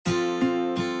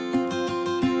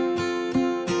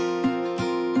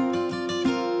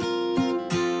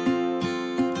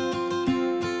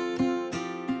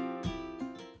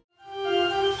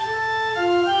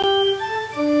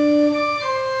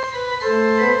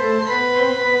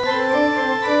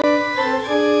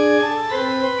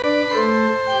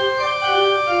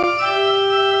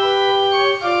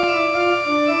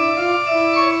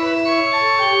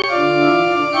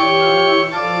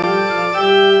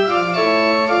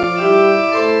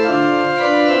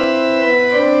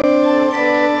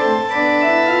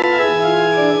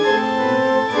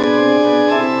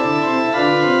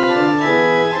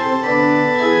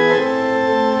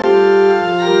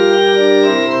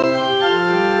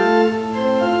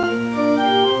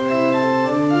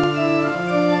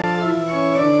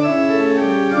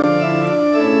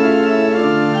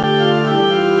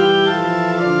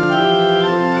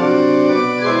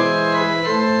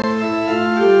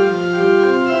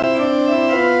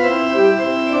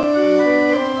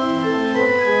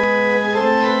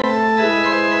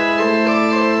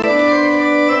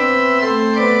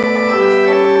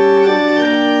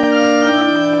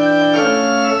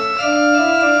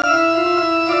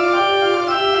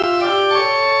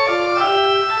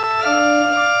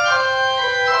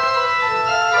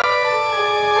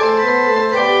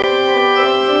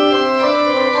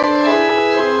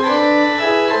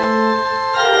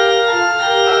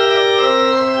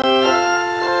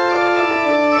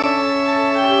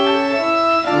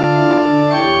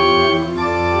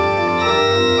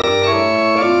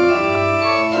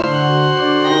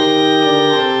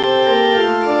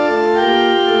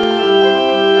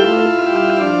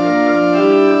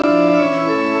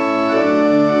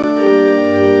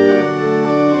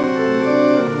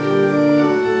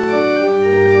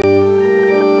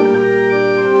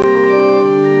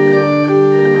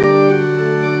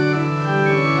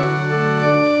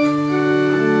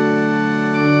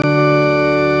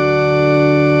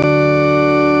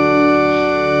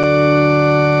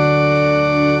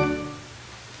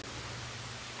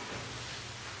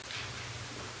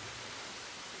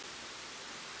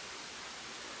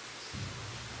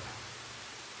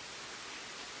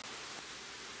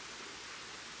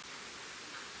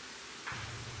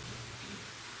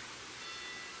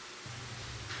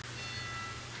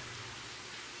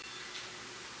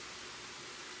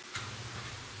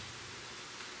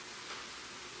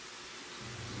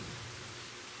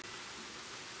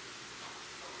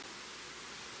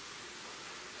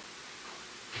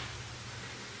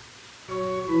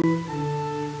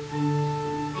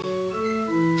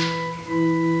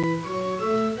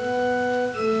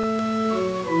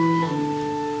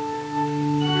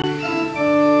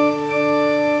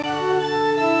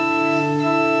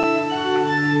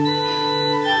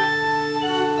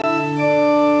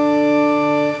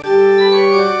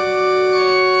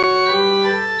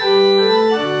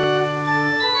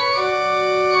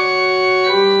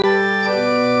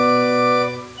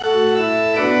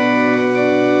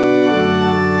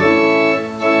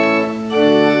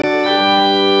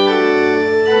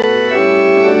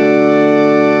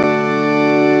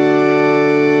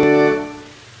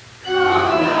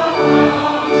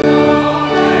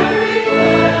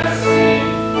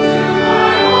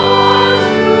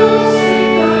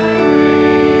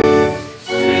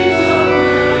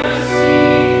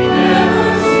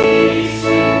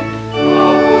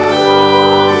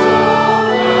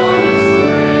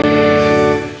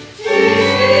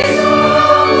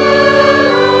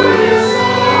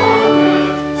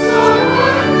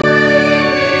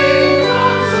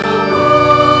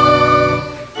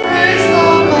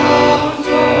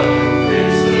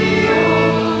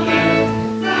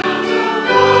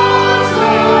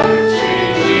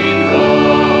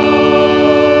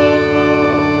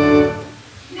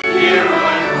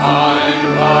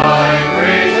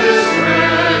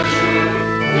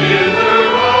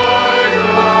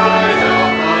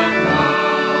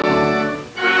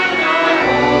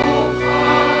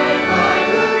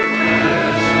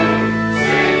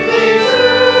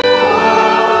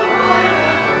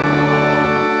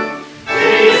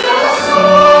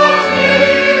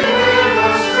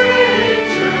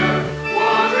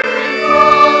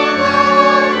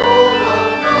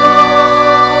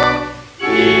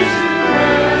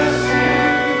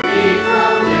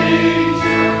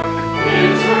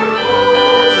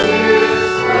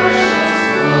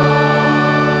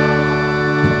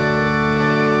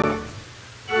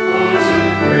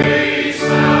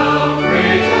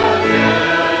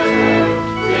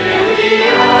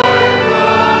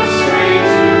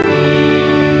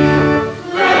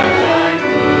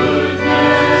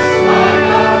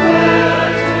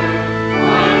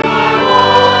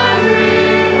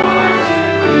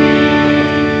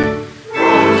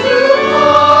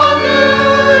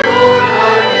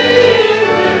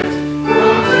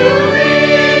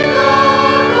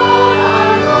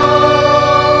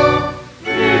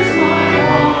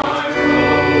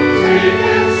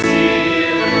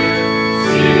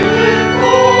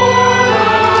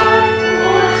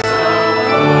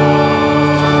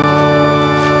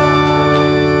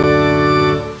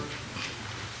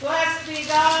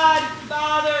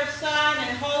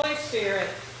Spirit.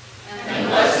 And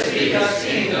blessed be God's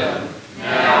kingdom,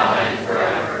 now and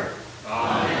forever.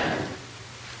 Amen.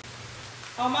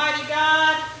 Almighty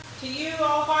God, to you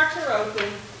all hearts are open,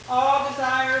 all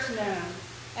desires known,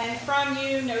 and from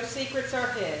you no secrets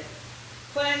are hid.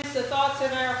 Cleanse the thoughts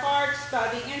of our hearts by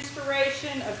the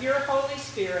inspiration of your Holy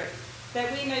Spirit,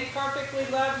 that we may perfectly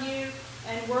love you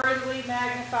and worthily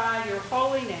magnify your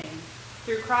holy name.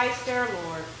 Through Christ our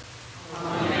Lord.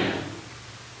 Amen.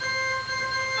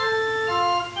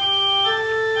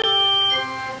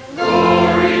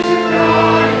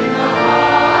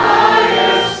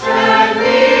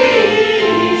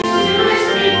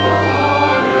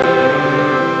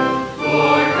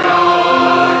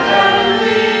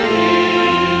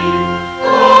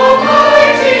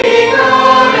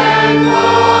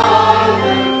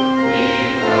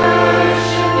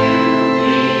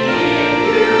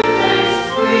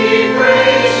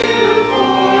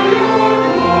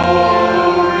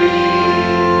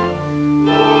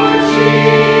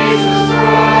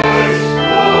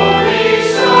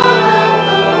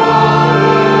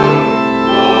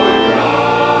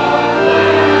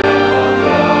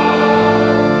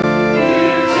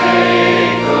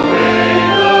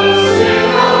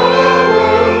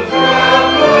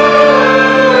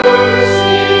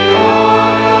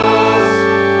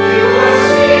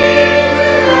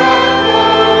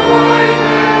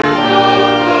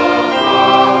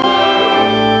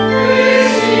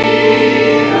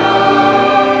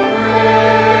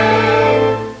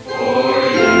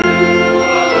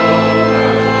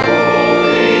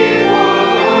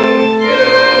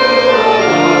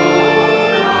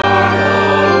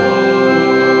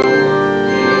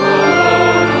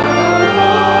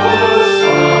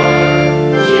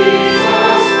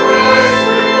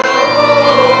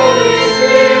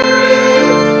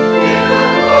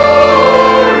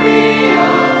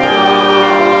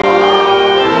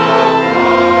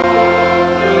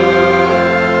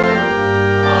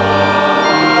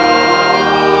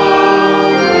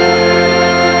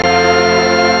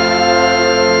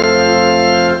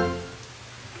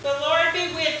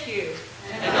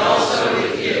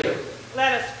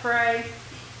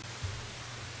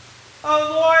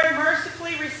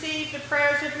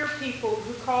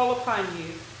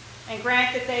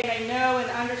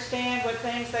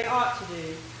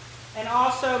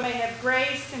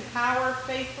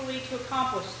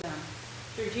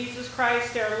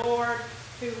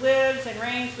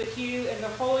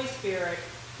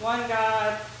 One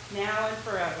God, now and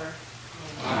forever.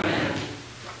 Amen.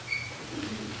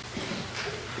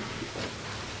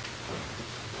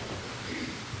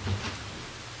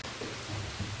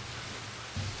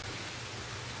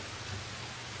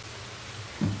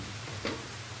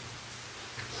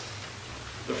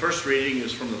 The first reading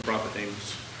is from the prophet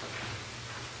Amos.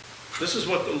 This is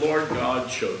what the Lord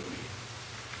God showed me.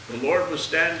 The Lord was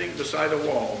standing beside a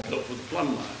wall built with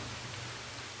plumb line.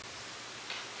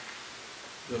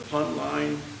 The plumb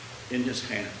line in his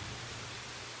hand.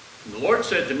 And the Lord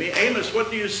said to me, Amos, what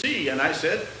do you see? And I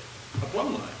said, a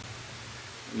plumb line.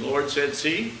 And the Lord said,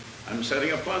 see, I'm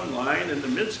setting a plumb line in the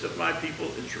midst of my people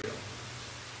Israel.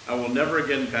 I will never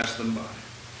again pass them by.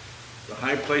 The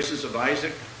high places of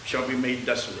Isaac shall be made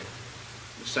desolate.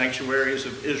 The sanctuaries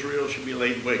of Israel shall be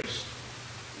laid waste.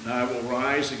 And I will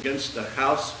rise against the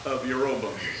house of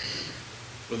Jeroboam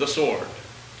with a sword.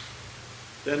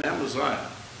 Then Amaziah,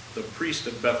 the priest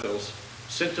of Bethel,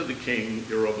 sent to the king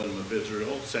Jeroboam of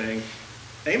Israel, saying,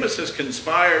 Amos has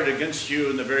conspired against you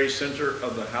in the very center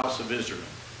of the house of Israel.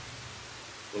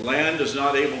 The land is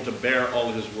not able to bear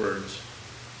all his words.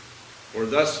 For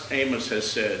thus Amos has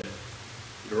said,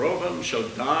 Jeroboam shall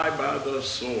die by the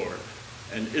sword,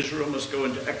 and Israel must go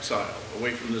into exile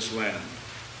away from this land.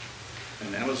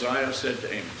 And Amaziah said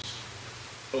to Amos,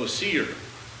 O seer,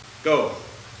 go,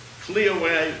 flee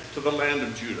away to the land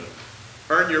of Judah.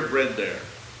 Earn your bread there.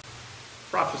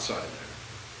 Prophesy there.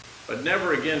 But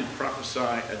never again prophesy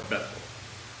at Bethel.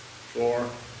 For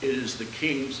it is the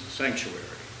king's sanctuary,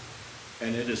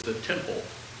 and it is the temple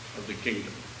of the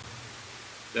kingdom.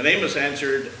 Then Amos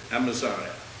answered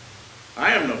Amaziah,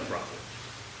 I am no prophet,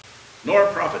 nor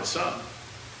a prophet's son,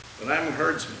 but I am a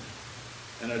herdsman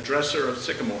and a dresser of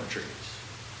sycamore trees.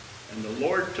 And the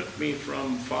Lord took me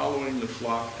from following the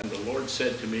flock, and the Lord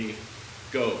said to me,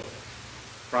 go,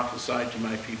 prophesy to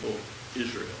my people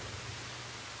Israel.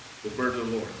 The word of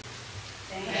the Lord.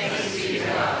 Thanks be to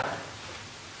God.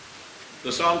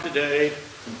 The psalm today,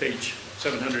 on page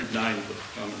 709 of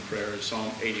the Common Prayer, is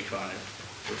Psalm 85,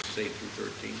 verses 8 through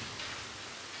 13.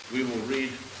 We will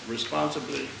read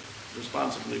responsibly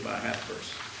by half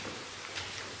verse.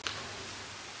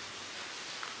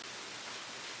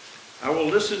 I will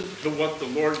listen to what the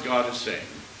Lord God is saying.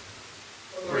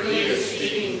 For he is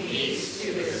speaking peace to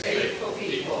his faithful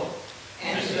people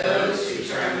and to those who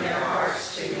turn their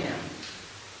hearts to him.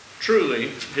 Truly,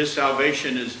 his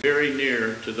salvation is very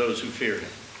near to those who fear him.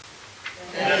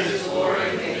 That his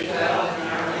glory may dwell in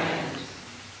our land.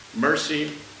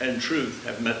 Mercy and truth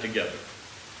have met together.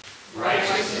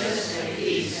 Righteousness and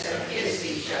peace have kissed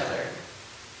each other.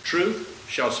 Truth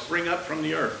shall spring up from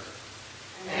the earth.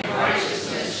 And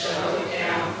righteousness shall go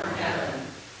down from heaven.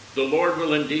 The Lord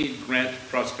will indeed grant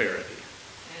prosperity.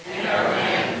 And our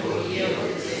land will yield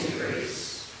its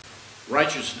increase.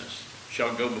 Righteousness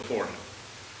shall go before him.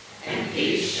 And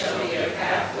peace shall be a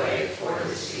pathway for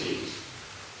his feet.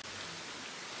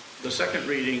 The second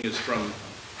reading is from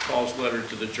Paul's letter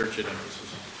to the church at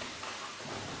Ephesus.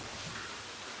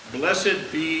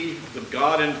 Blessed be the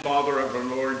God and Father of our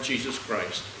Lord Jesus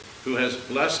Christ, who has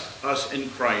blessed us in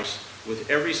Christ with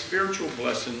every spiritual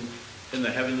blessing in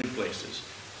the heavenly places,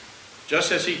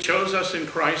 just as he chose us in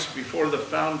Christ before the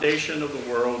foundation of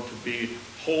the world to be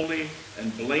holy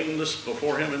and blameless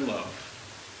before him in love.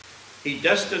 He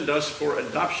destined us for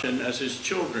adoption as his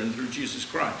children through Jesus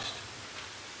Christ,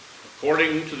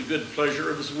 according to the good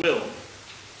pleasure of his will,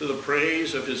 to the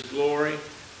praise of his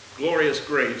glorious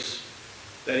grace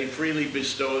that he freely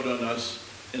bestowed on us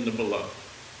in the beloved.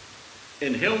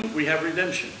 In him we have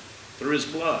redemption through his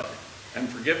blood and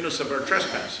forgiveness of our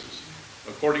trespasses,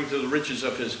 according to the riches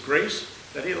of his grace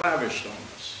that he lavished on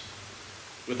us.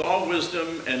 With all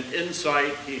wisdom and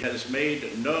insight he has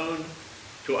made known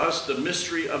to us the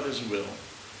mystery of his will,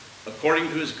 according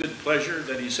to his good pleasure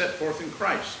that he set forth in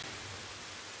Christ,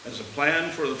 as a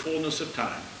plan for the fullness of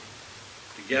time,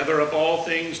 to gather up all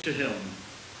things to him,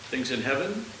 things in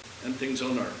heaven and things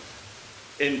on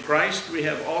earth. In Christ we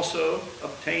have also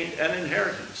obtained an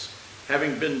inheritance,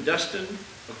 having been destined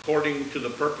according to the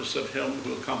purpose of him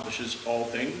who accomplishes all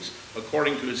things,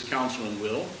 according to his counsel and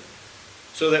will,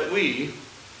 so that we,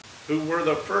 who were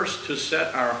the first to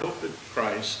set our hope in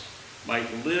Christ,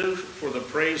 might live for the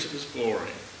praise of his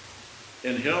glory.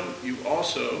 In him you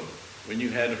also, when you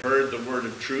had heard the word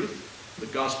of truth, the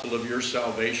gospel of your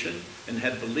salvation, and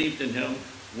had believed in him,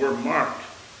 were marked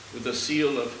with the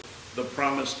seal of the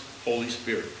promised Holy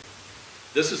Spirit.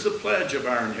 This is the pledge of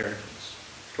our inheritance,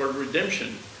 toward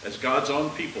redemption as God's own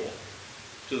people,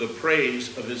 to the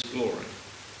praise of his glory.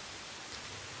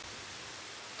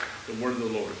 The word of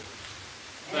the Lord.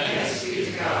 Thanks be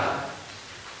to God.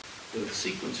 The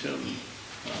sequence hymn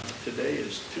today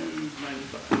is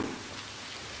 295.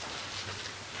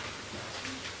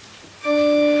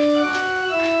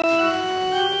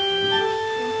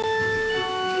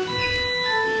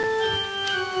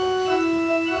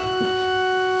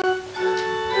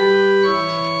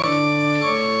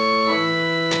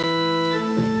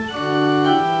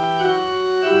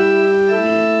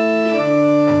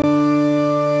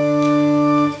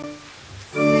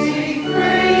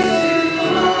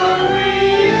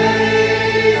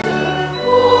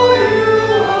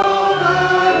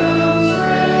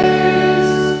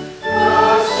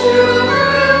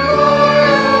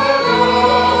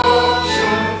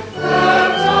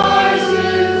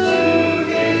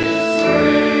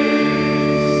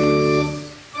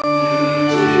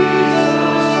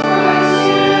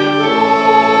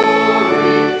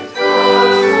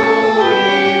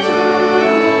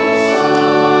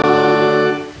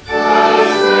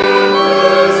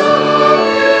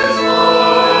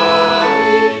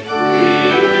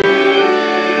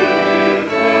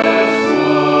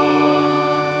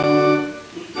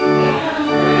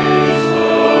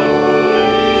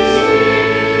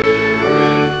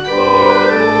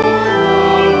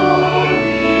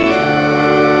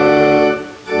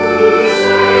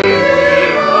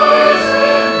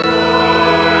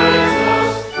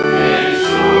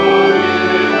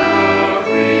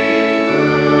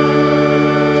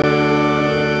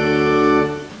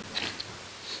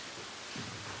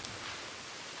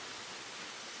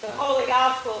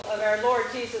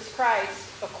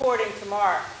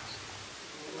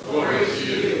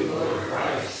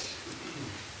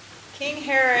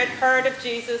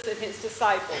 Jesus and his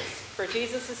disciples, for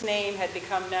Jesus' name had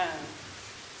become known.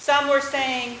 Some were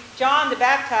saying, John the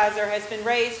Baptizer has been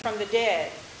raised from the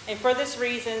dead, and for this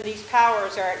reason these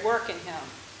powers are at work in him.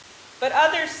 But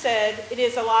others said, it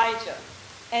is Elijah.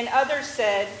 And others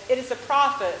said, it is a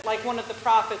prophet, like one of the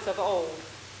prophets of old.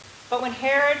 But when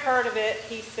Herod heard of it,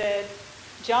 he said,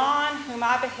 John, whom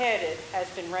I beheaded, has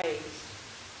been raised.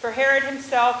 For Herod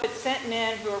himself had sent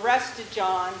men who arrested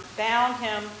John, bound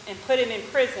him, and put him in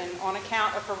prison on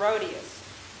account of Herodias,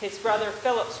 his brother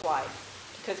Philip's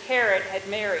wife, because Herod had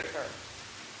married her.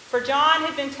 For John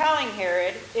had been telling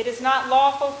Herod, "It is not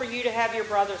lawful for you to have your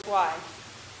brother's wife."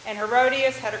 And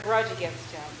Herodias had a grudge against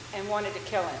him and wanted to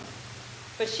kill him.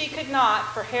 But she could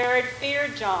not, for Herod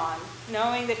feared John,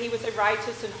 knowing that he was a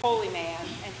righteous and holy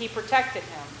man, and he protected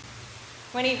him.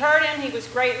 When he heard him, he was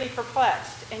greatly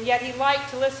perplexed, and yet he liked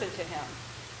to listen to him.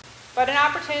 But an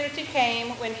opportunity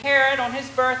came when Herod, on his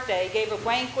birthday, gave a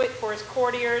banquet for his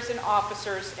courtiers and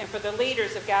officers and for the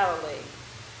leaders of Galilee.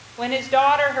 When his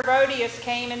daughter Herodias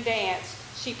came and danced,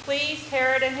 she pleased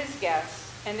Herod and his guests,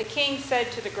 and the king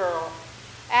said to the girl,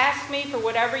 "Ask me for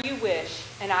whatever you wish,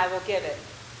 and I will give it."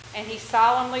 And he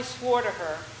solemnly swore to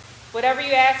her, "Whatever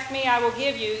you ask me, I will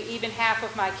give you, even half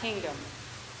of my kingdom."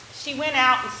 She went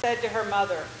out and said to her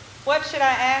mother, "What should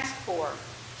I ask for?"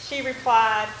 She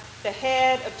replied, "The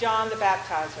head of John the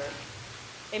Baptizer."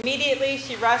 Immediately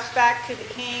she rushed back to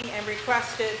the king and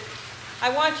requested, "I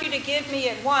want you to give me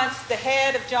at once the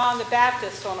head of John the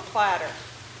Baptist on a platter."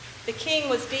 The king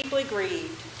was deeply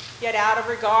grieved, yet out of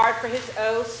regard for his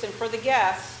oaths and for the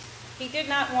guests, he did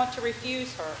not want to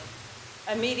refuse her.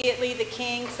 Immediately the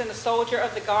king sent a soldier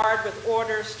of the guard with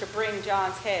orders to bring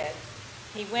John's head.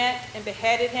 He went and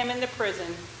beheaded him in the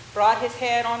prison, brought his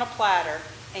head on a platter,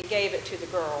 and gave it to the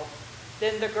girl.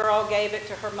 Then the girl gave it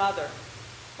to her mother.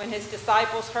 When his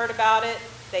disciples heard about it,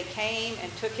 they came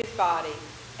and took his body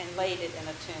and laid it in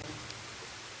a tomb.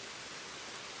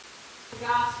 The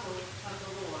Gospel of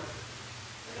the Lord.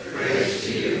 Praise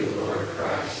to you, Lord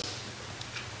Christ.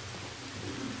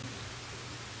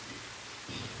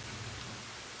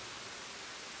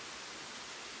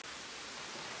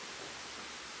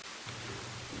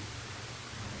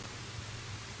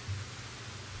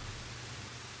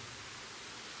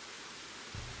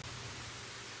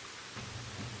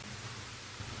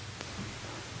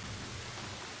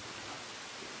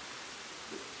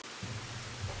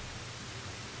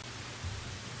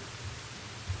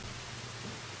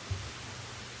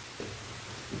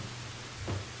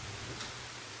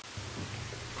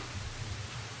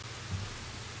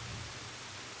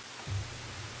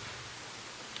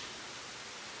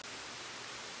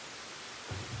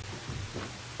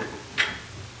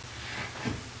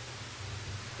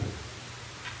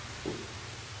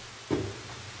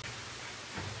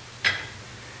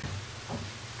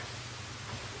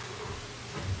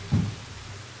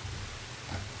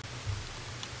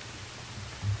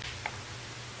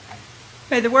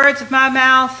 May the words of my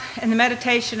mouth and the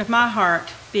meditation of my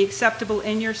heart be acceptable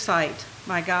in your sight,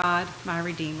 my God, my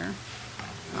Redeemer.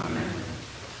 Amen.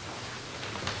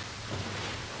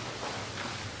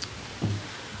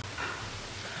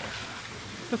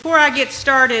 Before I get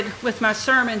started with my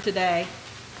sermon today,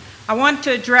 I want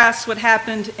to address what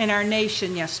happened in our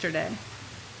nation yesterday.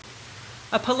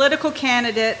 A political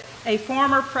candidate, a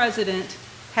former president,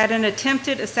 had an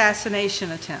attempted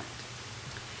assassination attempt.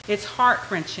 It's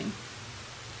heart-wrenching.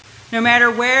 No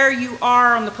matter where you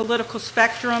are on the political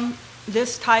spectrum,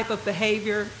 this type of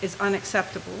behavior is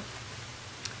unacceptable.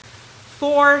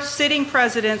 4 sitting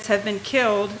presidents have been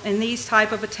killed in these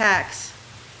type of attacks,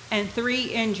 and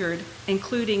 3 injured,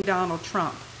 including Donald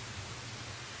Trump.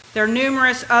 There are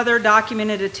numerous other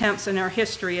documented attempts in our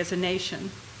history as a nation.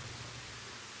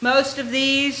 Most of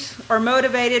these are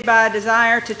motivated by a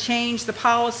desire to change the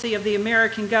policy of the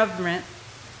American government,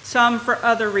 some for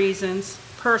other reasons,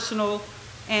 personal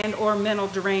and or mental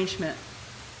derangement.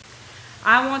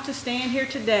 I want to stand here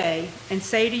today and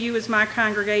say to you as my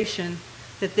congregation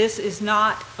that this is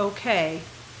not okay,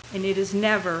 and it is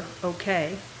never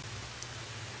okay.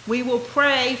 We will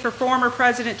pray for former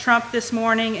President Trump this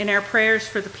morning in our prayers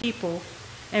for the people,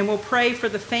 and we'll pray for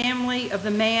the family of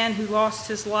the man who lost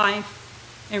his life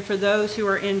and for those who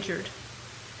are injured.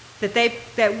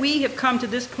 That we have come to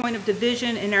this point of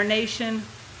division in our nation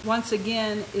once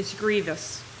again is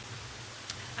grievous.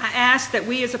 I ask that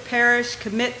we as a parish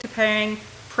commit to praying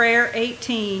Prayer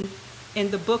 18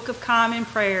 in the Book of Common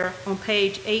Prayer on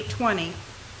page 820.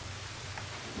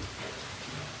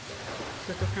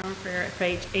 Book of Common Prayer at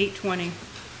page 820.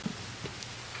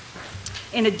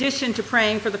 In addition to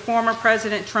praying for the former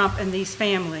President Trump and these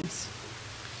families.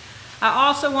 I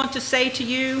also want to say to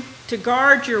you to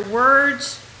guard your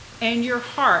words and your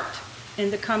heart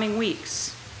in the coming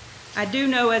weeks. I do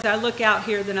know as I look out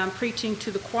here that I'm preaching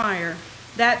to the choir.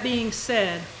 That being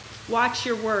said, watch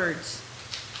your words.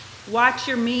 Watch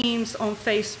your memes on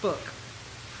Facebook.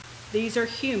 These are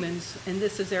humans, and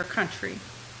this is their country.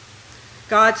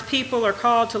 God's people are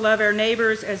called to love our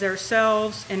neighbors as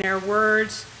ourselves, and our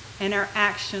words and our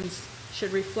actions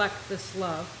should reflect this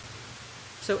love.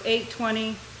 So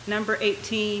 820, number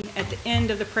 18, at the end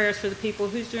of the prayers for the people.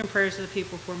 Who's doing prayers for the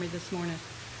people for me this morning?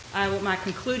 My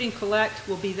concluding collect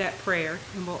will be that prayer,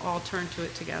 and we'll all turn to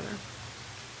it together.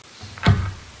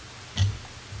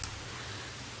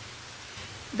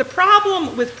 The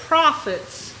problem with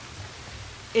prophets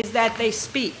is that they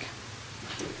speak,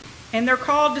 and they're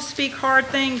called to speak hard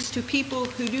things to people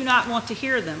who do not want to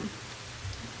hear them.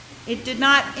 It did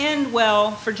not end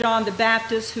well for John the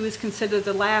Baptist, who is considered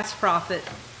the last prophet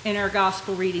in our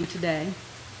gospel reading today.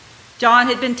 John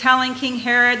had been telling King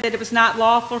Herod that it was not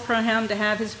lawful for him to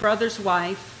have his brother's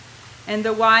wife, and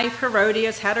the wife,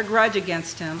 Herodias, had a grudge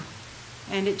against him,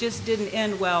 and it just didn't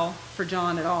end well for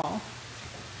John at all.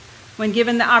 When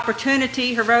given the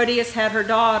opportunity, Herodias had her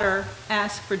daughter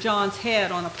ask for John's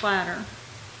head on a platter.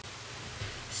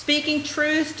 Speaking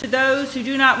truth to those who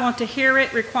do not want to hear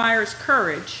it requires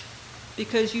courage,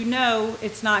 because you know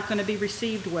it's not going to be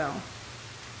received well.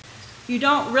 You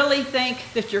don't really think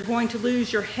that you're going to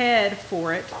lose your head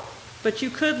for it, but you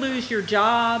could lose your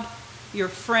job, your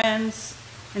friends,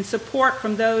 and support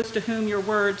from those to whom your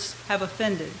words have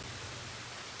offended.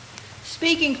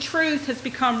 Speaking truth has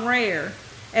become rare,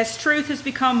 as truth has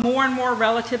become more and more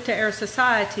relative to our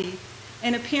society,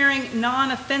 and appearing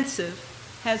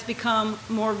non-offensive has become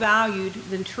more valued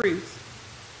than truth.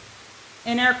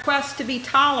 In our quest to be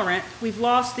tolerant, we've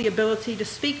lost the ability to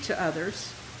speak to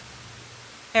others.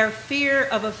 Our fear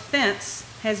of offense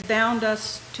has bound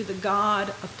us to the God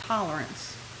of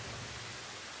tolerance.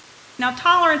 Now,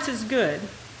 tolerance is good.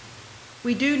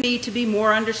 We do need to be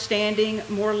more understanding,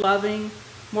 more loving,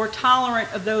 more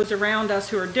tolerant of those around us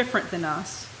who are different than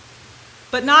us,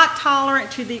 but not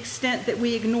tolerant to the extent that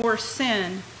we ignore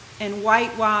sin and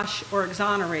whitewash or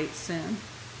exonerate sin.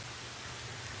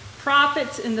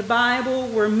 Prophets in the Bible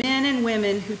were men and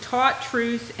women who taught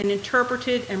truth and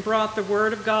interpreted and brought the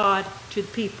word of God to the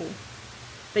people.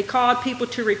 They called people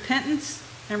to repentance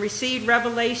and received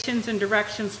revelations and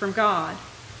directions from God.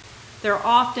 They're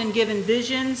often given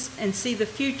visions and see the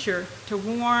future to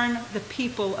warn the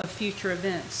people of future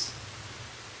events.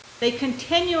 They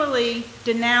continually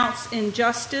denounce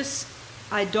injustice,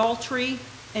 idolatry,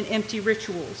 and empty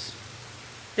rituals.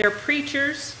 They're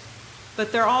preachers,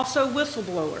 but they're also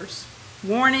whistleblowers,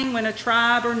 warning when a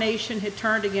tribe or nation had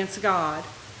turned against God.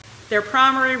 Their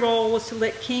primary role was to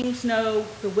let kings know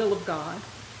the will of God.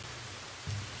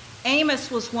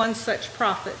 Amos was one such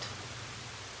prophet.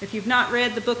 If you've not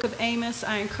read the book of Amos,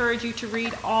 I encourage you to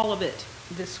read all of it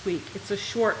this week. It's a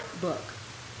short book.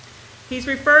 He's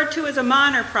referred to as a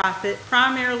minor prophet,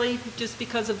 primarily just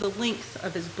because of the length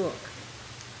of his book.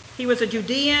 He was a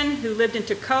Judean who lived in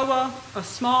Tekoa, a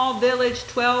small village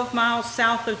 12 miles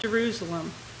south of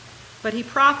Jerusalem. But he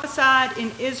prophesied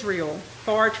in Israel,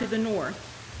 far to the north.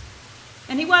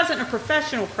 And he wasn't a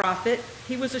professional prophet.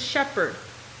 He was a shepherd,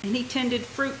 and he tended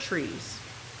fruit trees.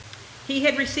 He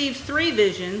had received 3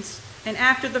 visions, and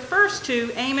after the first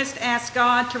 2, Amos asked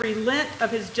God to relent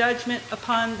of his judgment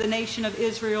upon the nation of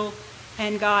Israel,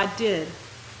 and God did.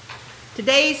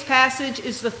 Today's passage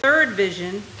is the 3rd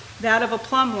vision, that of a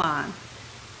plumb line.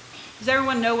 Does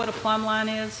everyone know what a plumb line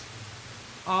is?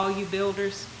 All you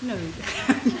builders? No.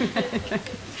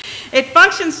 It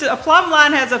functions, a plumb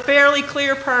line has a fairly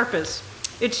clear purpose.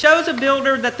 It shows a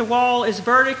builder that the wall is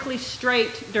vertically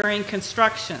straight during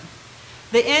construction.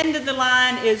 The end of the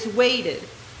line is weighted,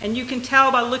 and you can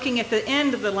tell by looking at the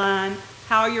end of the line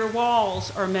how your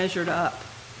walls are measured up.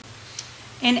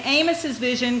 In Amos's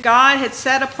vision, God had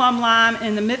set a plumb line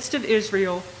in the midst of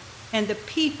Israel, and the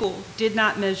people did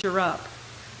not measure up.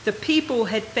 The people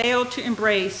had failed to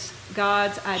embrace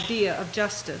God's idea of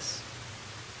justice.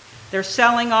 They're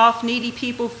selling off needy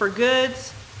people for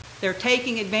goods. They're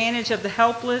taking advantage of the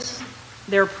helpless.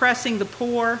 They're oppressing the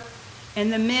poor.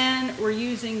 And the men were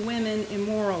using women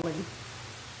immorally.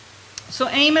 So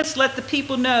Amos let the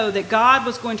people know that God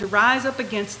was going to rise up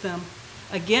against them,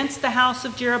 against the house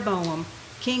of Jeroboam,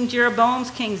 King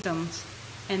Jeroboam's kingdoms.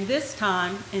 And this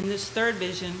time, in this 3rd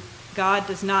vision, God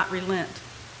does not relent.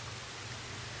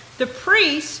 The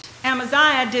priest,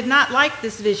 Amaziah, did not like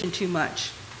this vision too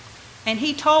much. And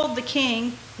he told the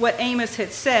king what Amos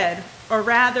had said, or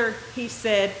rather, he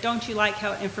said, don't you like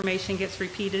how information gets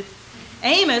repeated?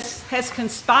 Amos has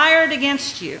conspired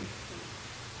against you.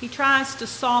 He tries to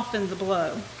soften the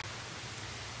blow.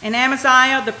 And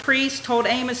Amaziah, the priest, told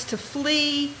Amos to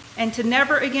flee and to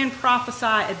never again prophesy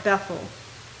at Bethel.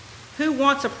 Who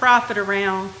wants a prophet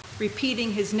around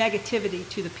repeating his negativity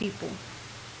to the people?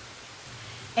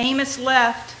 Amos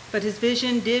left, but his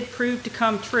vision did prove to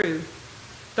come true.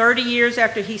 30 years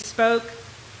after he spoke,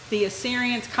 the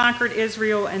Assyrians conquered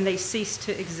Israel and they ceased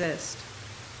to exist.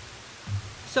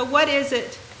 So what is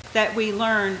it that we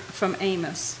learn from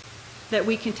Amos that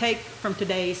we can take from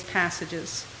today's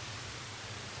passages?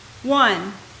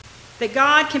 1, that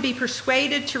God can be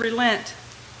persuaded to relent,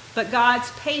 but God's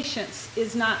patience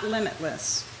is not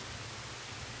limitless.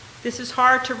 This is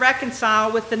hard to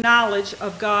reconcile with the knowledge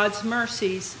of God's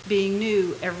mercies being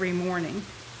new every morning.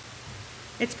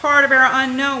 It's part of our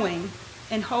unknowing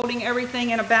and holding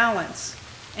everything in a balance,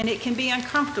 and it can be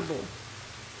uncomfortable.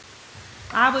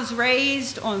 I was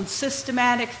raised on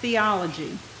systematic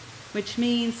theology, which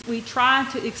means we try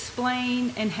to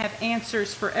explain and have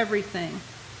answers for everything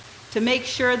to make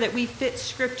sure that we fit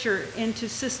Scripture into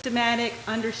systematic,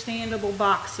 understandable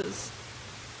boxes.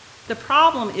 The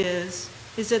problem is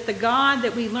that the God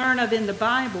that we learn of in the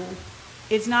Bible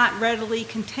is not readily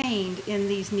contained in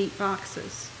these neat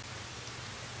boxes.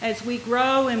 As we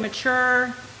grow and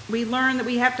mature, we learn that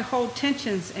we have to hold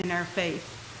tensions in our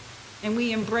faith, and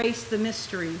we embrace the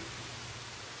mystery.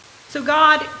 So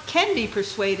God can be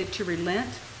persuaded to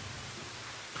relent,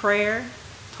 prayer,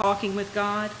 talking with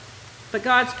God, but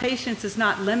God's patience is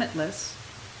not limitless.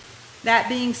 That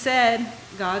being said,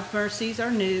 God's mercies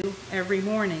are new every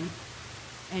morning,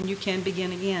 and you can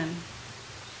begin again.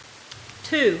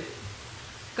 2,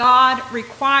 God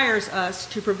requires us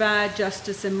to provide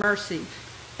justice and mercy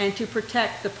and to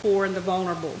protect the poor and the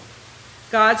vulnerable.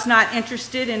 God's not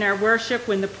interested in our worship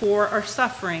when the poor are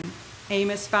suffering.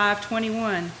 Amos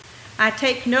 5:21. I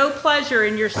take no pleasure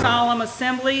in your solemn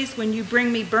assemblies. When you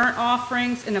bring me burnt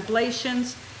offerings and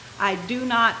oblations, I do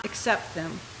not accept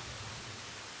them.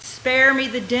 Spare me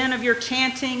the din of your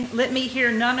chanting. Let me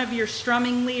hear none of your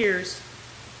strumming lyres,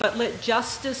 but let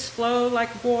justice flow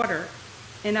like water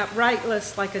and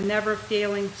uprightness like a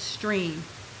never-failing stream.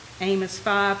 Amos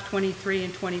 5:23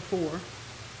 and 24.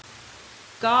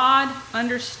 God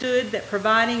understood that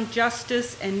providing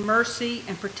justice and mercy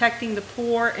and protecting the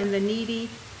poor and the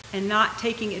needy and not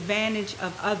taking advantage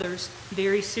of others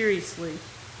very seriously.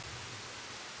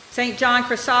 St. John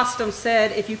Chrysostom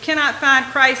said, if you cannot find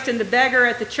Christ in the beggar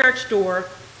at the church door,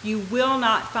 you will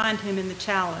not find him in the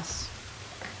chalice.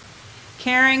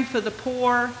 Caring for the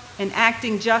poor and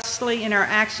acting justly in our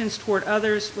actions toward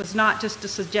others was not just a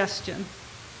suggestion.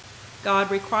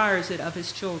 God requires it of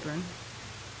his children.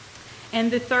 And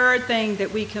the third thing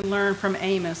that we can learn from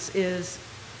Amos is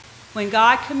when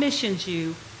God commissions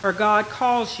you or God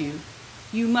calls you,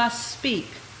 you must speak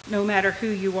no matter who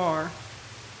you are.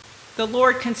 The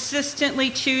Lord consistently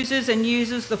chooses and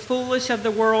uses the foolish of the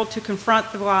world to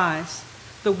confront the wise,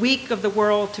 the weak of the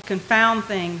world to confound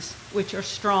things which are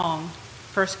strong.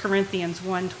 1 Corinthians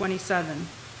 1:27.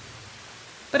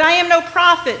 But I am no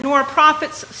prophet, nor a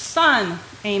prophet's son,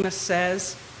 Amos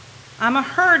says. I'm a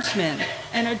herdsman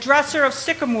and a dresser of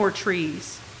sycamore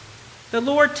trees. The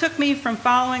Lord took me from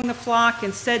following the flock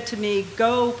and said to me,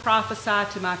 go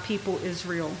prophesy to my people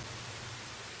Israel.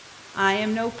 I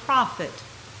am no prophet,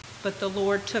 but the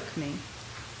Lord took me.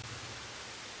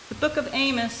 The book of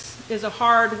Amos is a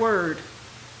hard word.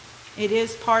 It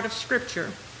is part of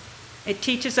Scripture. It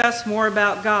teaches us more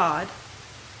about God.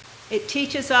 It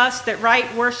teaches us that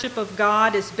right worship of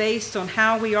God is based on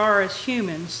how we are as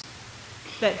humans,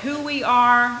 that who we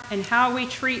are and how we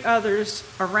treat others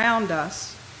around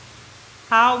us,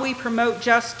 how we promote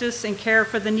justice and care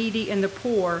for the needy and the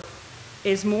poor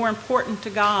is more important to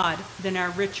God than our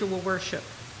ritual worship.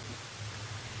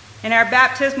 In our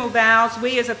baptismal vows,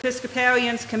 we as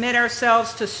Episcopalians commit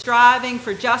ourselves to striving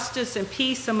for justice and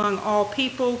peace among all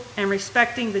people and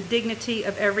respecting the dignity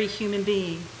of every human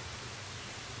being.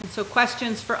 And so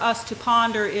questions for us to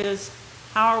ponder is,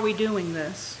 how are we doing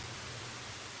this?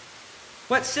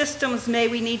 What systems may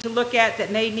we need to look at that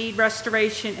may need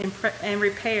restoration and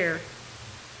repair?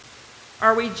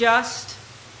 Are we just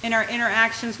in our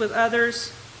interactions with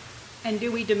others, and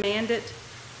do we demand it?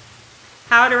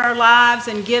 How do our lives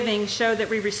and giving show that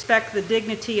we respect the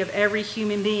dignity of every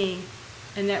human being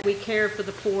and that we care for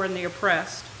the poor and the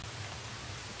oppressed?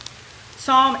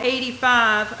 Psalm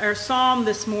 85, our psalm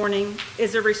this morning,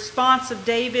 is a response of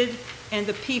David and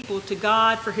the people to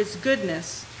God for his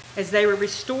goodness as they were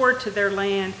restored to their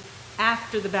land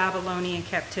after the Babylonian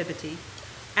captivity,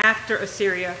 after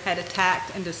Assyria had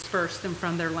attacked and dispersed them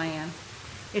from their land.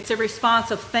 It's a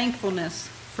response of thankfulness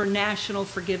for national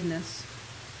forgiveness.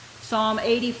 Psalm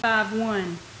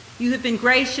 85:1, you have been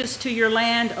gracious to your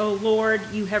land, O Lord.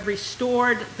 You have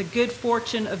restored the good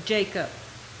fortune of Jacob.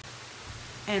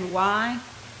 And why?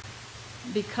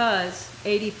 Because,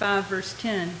 85 verse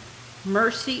 10,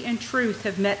 mercy and truth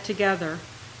have met together.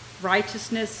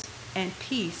 Righteousness and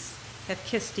peace have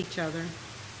kissed each other.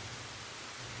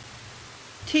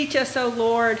 Teach us, O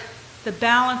Lord, the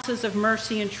balances of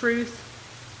mercy and truth.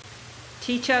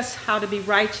 Teach us how to be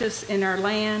righteous in our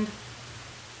land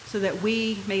so that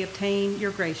we may obtain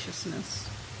your graciousness.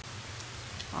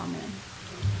 Amen.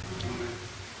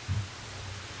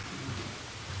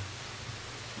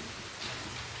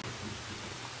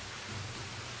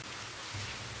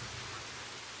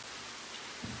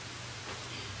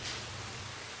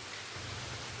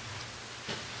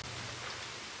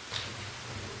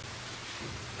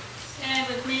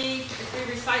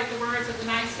 recite the words of the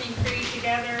Nicene Creed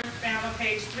together, found on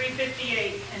page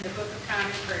 358 in the Book of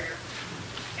Common Prayer.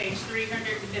 Page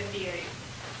 358.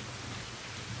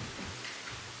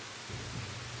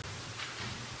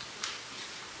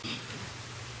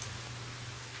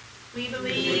 We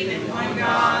believe in one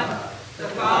God, the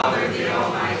Father, the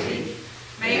Almighty,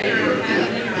 maker of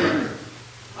heaven and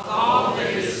earth, of all that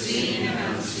is seen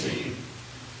and unseen.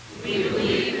 We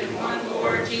believe in one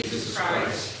Lord Jesus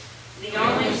Christ, the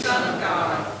only Son of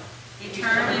God,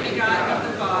 eternally begotten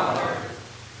of the Father,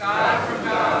 God from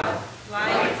God,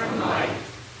 light from light,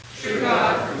 true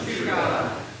God from true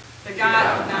God,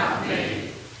 begotten, not made,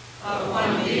 of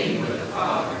one being with the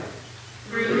Father.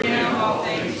 Through him all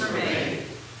things were made.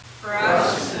 For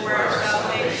us and for our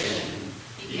salvation,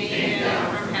 he came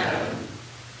down from heaven.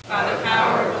 By the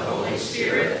power of the Holy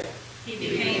Spirit, he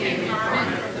became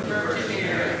incarnate from the Virgin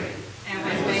Mary and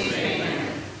was made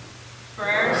man. For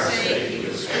our sake, he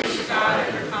was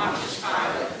crucified under Pontius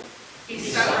Pilate. He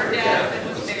suffered death and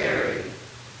was buried.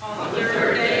 On the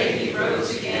third day, he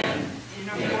rose again in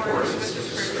accordance with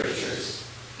the Scriptures.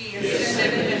 He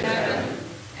ascended into heaven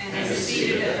and is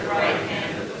seated at the right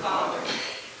hand of the Father.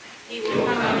 He will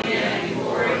come again in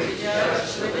glory to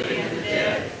judge the living and the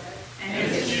dead,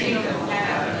 and his kingdom will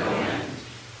have no end.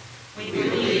 We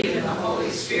believe in the Holy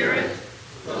Spirit,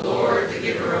 the Lord, the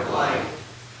giver of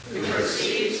life, who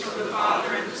proceeds from the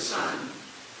Father and the Son.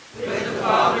 With the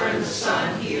Father and the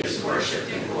Son he is worshipped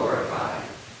and glorified.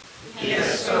 He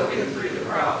has spoken through the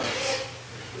prophets.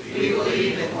 We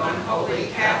believe in one holy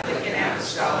Catholic and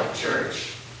Apostolic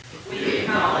Church. We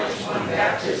acknowledge one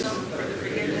baptism for the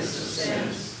forgiveness of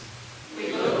sins.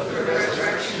 We look for the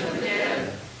resurrection of the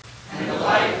dead and the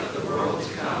life of the world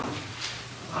to come.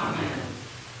 Amen.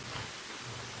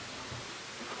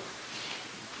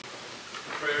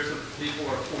 The prayers of the people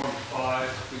are Form 5.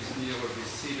 Please kneel or be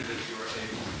seated if you are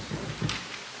able.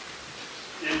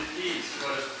 In peace,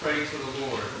 let us pray to the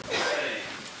Lord, saying,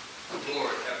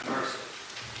 Lord, have mercy.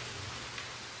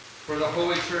 For the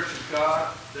Holy Church of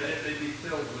God, that it may be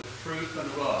filled with truth and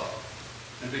love,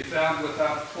 and be found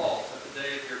without fault at the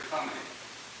day of your coming.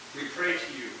 We pray to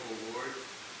you, O Lord.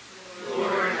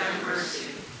 Lord, have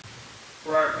mercy.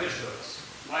 For our bishops,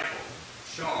 Michael,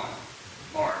 Sean,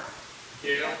 Mark,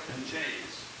 Gail, and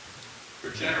James. For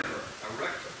Jennifer, our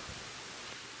rector.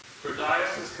 For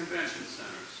diocese convention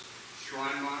centers,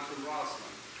 Shrinemont and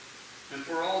Roslyn. And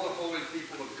for all the holy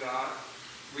people of God,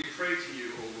 we pray to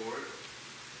you, O Lord.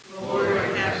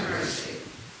 Lord, have mercy.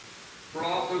 For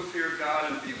all who fear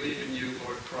God and believe in you,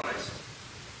 Lord Christ,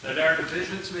 that our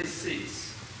divisions may cease,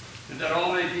 and that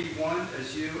all may be one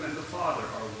as you and the Father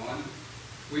are one,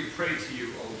 we pray to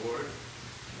you, O Lord.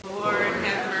 Lord,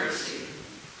 have mercy.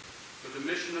 For the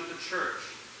mission of the Church,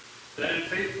 that in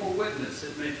faithful witness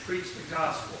it may preach the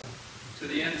gospel to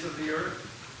the ends of the earth,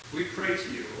 we pray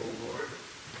to you, O Lord.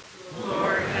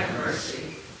 Lord, have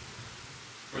mercy.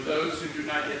 For those who do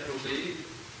not yet believe,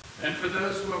 and for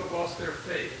those who have lost their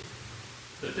faith,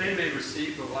 that they may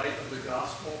receive the light of the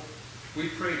gospel, we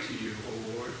pray to you,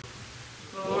 O Lord.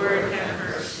 Lord, have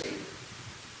mercy.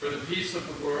 For the peace of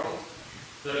the world,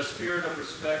 that a spirit of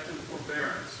respect and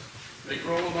forbearance may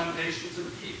grow among nations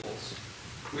and peoples,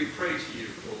 we pray to you,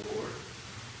 O Lord.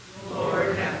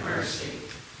 Lord, have mercy.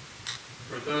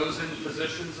 For those in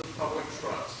positions of public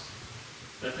trust,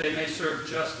 that they may serve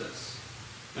justice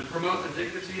and promote the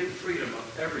dignity and freedom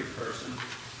of every person,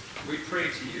 we pray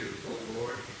to you, O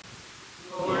Lord.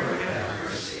 Lord, have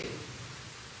mercy.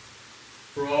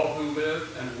 For all who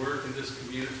live and work in this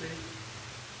community,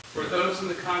 for those in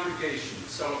the congregation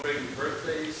celebrating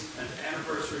birthdays and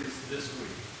anniversaries this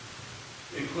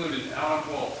week, including Alan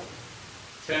Walton,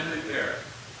 Ken McBarrett,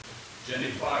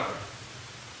 Jenny Filer,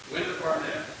 Linda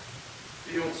Barnett,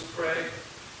 Fields Craig,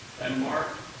 and Mark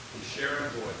and Sharon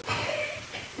Boyd,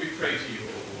 we pray to you,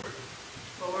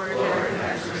 O Lord. Lord,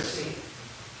 have mercy.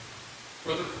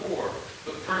 For the poor,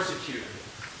 the persecuted,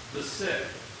 the sick,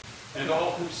 and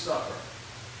all who suffer,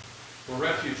 for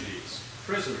refugees,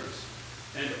 prisoners,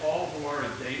 and all who are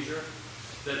in danger,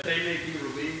 that they may be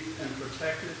relieved and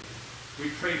protected, we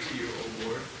pray to you, O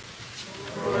Lord.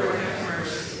 Lord, have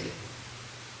mercy.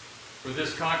 For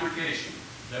this congregation,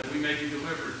 that we may be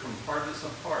delivered from hardness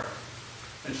of heart,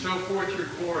 and show forth your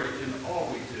glory in all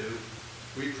we do,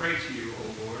 we pray to you,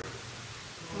 O Lord.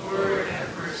 Lord,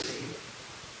 have mercy.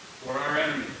 For our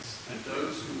enemies and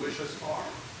those who wish us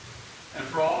harm, and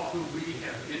for all who we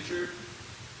have injured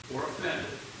or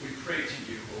offended, we pray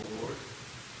to you, O Lord.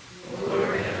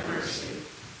 Lord, have mercy.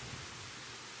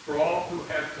 For all who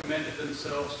have commended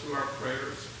themselves to our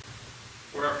prayers,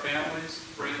 for our families,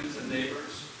 friends, and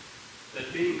neighbors,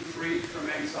 that being freed from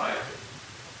anxiety,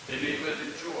 they may live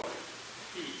in joy,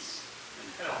 peace,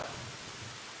 and health.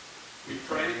 We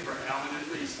pray for Alan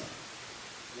and Lisa,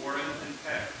 Warren and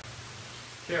Pat,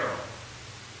 Carol,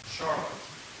 Charlotte,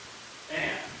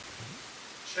 Anne,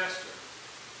 Chester,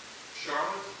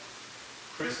 Charlotte,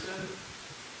 Kristen,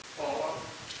 Paula,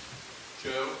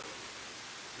 Joe,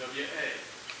 W.A.,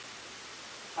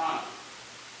 Hannah,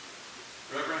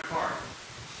 Reverend Hart,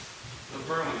 the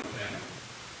Burling family,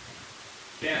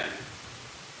 Ken,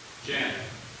 Janet,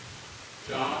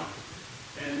 John,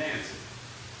 and Nancy.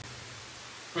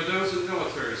 For those in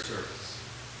military service,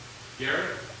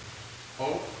 Garrett,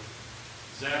 Hope,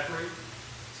 Zachary,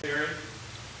 Terry,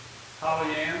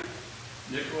 Holly Ann,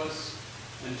 Nicholas,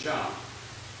 and John.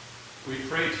 We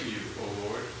pray to you, O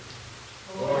Lord.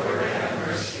 Lord, have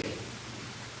mercy.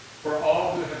 For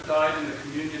all who have died in the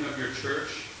communion of your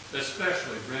church,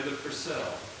 especially Brenda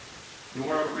Purcell,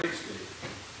 Nora Rigsby,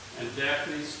 and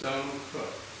Daphne Stone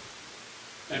Cook.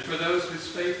 And for those whose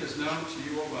faith is known to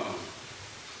you alone,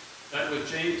 that with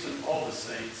James and all the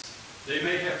saints, they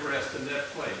may have rest in that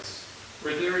place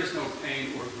where there is no pain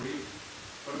or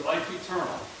grief, but life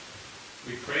eternal.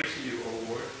 We pray to you, O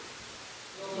Lord.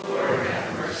 Lord,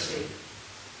 have mercy.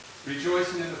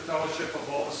 Rejoicing in the fellowship of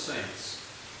all the saints,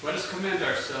 let us commend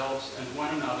ourselves and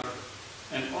one another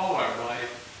and all our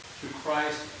life to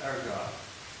Christ our God.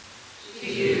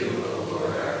 To you, O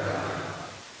Lord our God.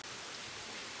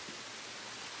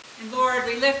 And Lord,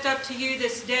 we lift up to you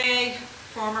this day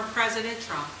former President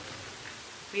Trump.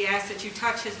 We ask that you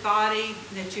touch his body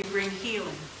and that you bring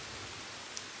healing.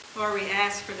 Lord, we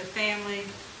ask for the family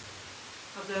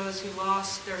of those who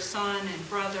lost their son and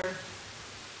brother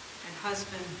and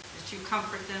husband, that you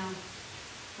comfort them.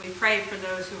 We pray for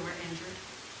those who are injured.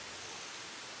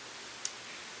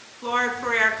 Lord,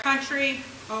 for our country,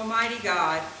 Almighty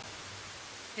God,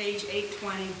 page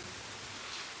 820,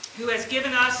 who has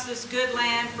given us this good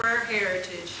land for our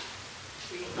heritage,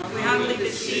 we humbly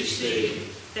beseech thee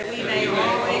that we may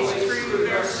always prove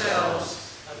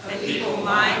ourselves a people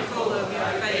mindful of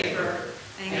your favor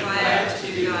and glad to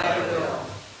do thy will.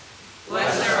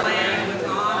 Bless our land with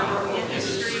honorable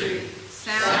industry,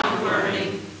 sound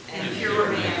learning, and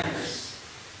pure manners.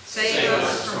 Save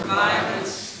us from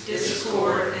violence,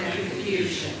 discord, and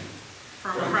confusion,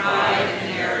 from pride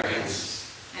and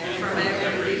arrogance, and from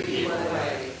every evil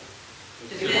way.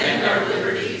 Defend our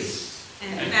liberties,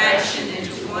 and fashion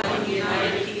into one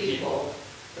united people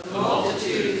the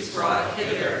multitudes brought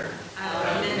hither out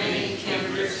of many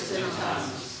kindreds and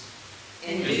tongues.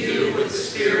 Endue with the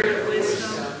spirit of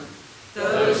wisdom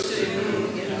those to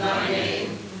whom in thy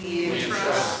name we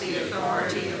entrust the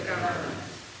authority of government,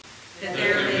 that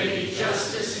there may be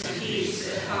justice and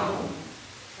peace at home,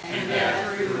 and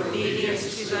that through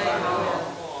obedience to thy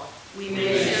law we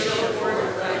may show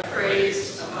forth thy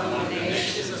praise among the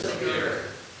nations of the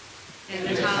earth. In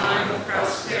the time of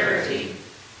prosperity,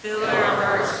 fill our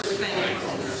hearts with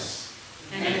thankfulness,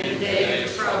 and in the day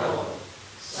of trouble,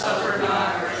 suffer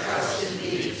not our trust in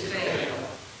thee to fail.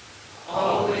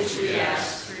 All which we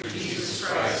ask through Jesus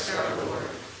Christ our Lord.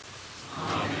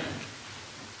 Amen.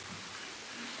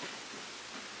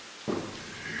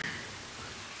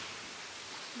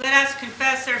 Let us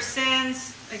confess our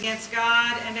sins against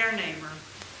God and our neighbor.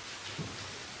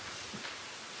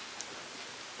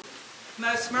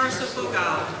 Most merciful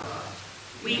God,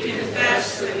 we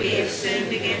confess that we have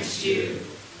sinned against you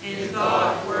in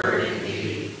thought, word, and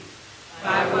deed,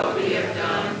 by what we have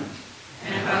done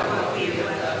and by what we have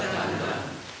left undone.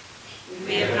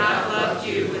 We have not loved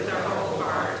you with our whole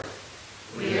heart.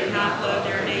 We have not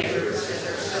loved our neighbors as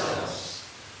ourselves.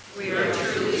 We are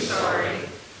truly sorry,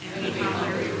 and we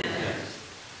humbly repent.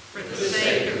 For the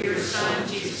sake of your Son,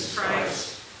 Jesus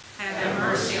Christ, have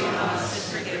mercy on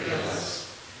us and forgive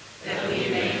us, that we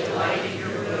may delight in your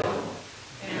will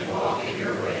and walk in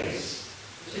your ways,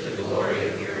 to the glory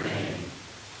of your name.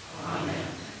 Amen.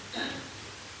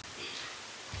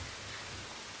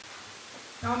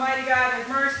 Almighty God, have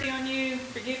mercy on you,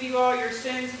 forgive you all your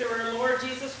sins through our Lord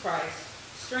Jesus Christ,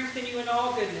 strengthen you in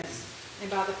all goodness, and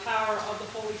by the power of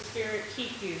the Holy Spirit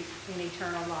keep you in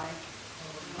eternal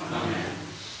life. Amen.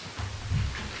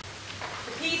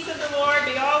 The peace of the Lord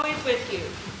be always with you.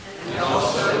 And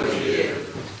also with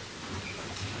you.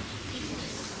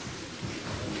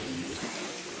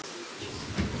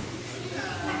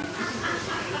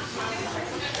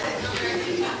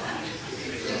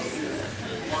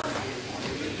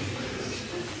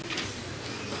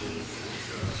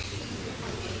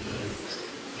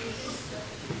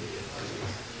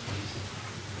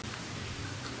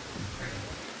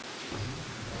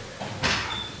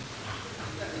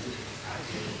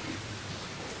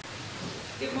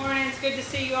 good to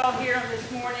see you all here on this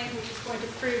morning, which is going to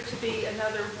prove to be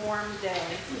another warm day.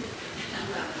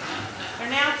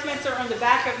 Announcements are on the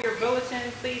back of your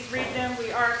bulletin. Please read them.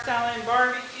 We are selling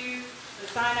barbecue. The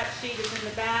sign-up sheet is in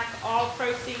the back. All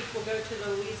proceeds will go to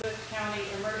the Louisa County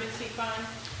Emergency Fund.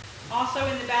 Also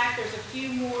in the back, there's a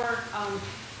few more,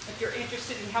 if you're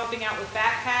interested in helping out with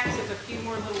backpacks, there's a few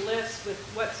more little lists with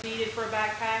what's needed for a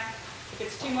backpack. If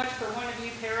it's too much for one of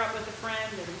you, pair up with a friend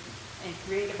and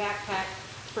create a backpack.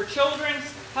 For Children's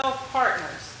Health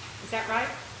Partners, is that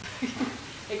right?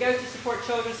 It goes to support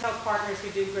Children's Health Partners who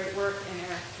do great work in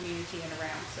our community and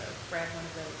around, so grab one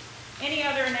of those. Any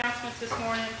other announcements this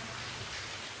morning?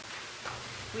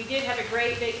 We did have a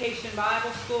great vacation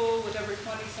Bible school with over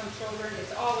 20-some children.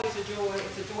 It's always a joy.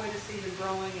 It's a joy to see them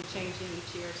growing and changing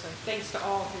each year, so thanks to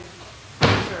all who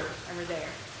served and were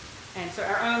there. And so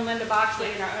our own Linda Boxley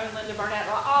and our own Linda Barnett,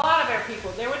 a lot of our people,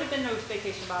 there would have been no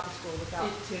Vacation Bible School without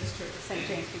the St.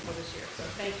 James people this year. So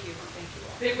thank you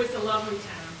all. It was a lovely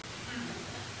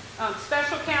time.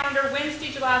 Special calendar,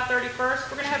 Wednesday, July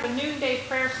 31st. We're going to have a noonday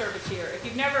prayer service here. If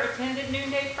you've never attended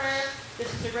noonday prayer, this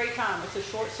is a great time. It's a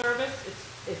short service.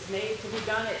 It's made to be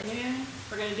done at noon.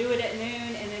 We're going to do it at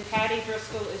noon, and then Patty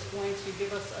Driscoll is going to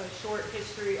give us a short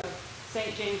history of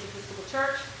St. James Episcopal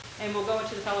Church. And we'll go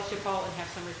into the fellowship hall and have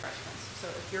some refreshments. So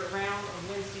if you're around on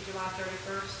Wednesday, July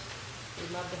 31st,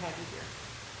 we'd love to have you here.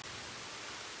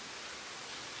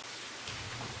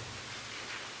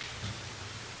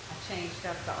 I changed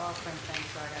up the offering thing,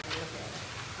 so I got to look at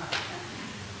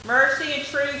it. Mercy and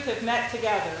truth have met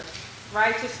together.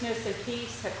 Righteousness and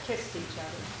peace have kissed each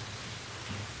other.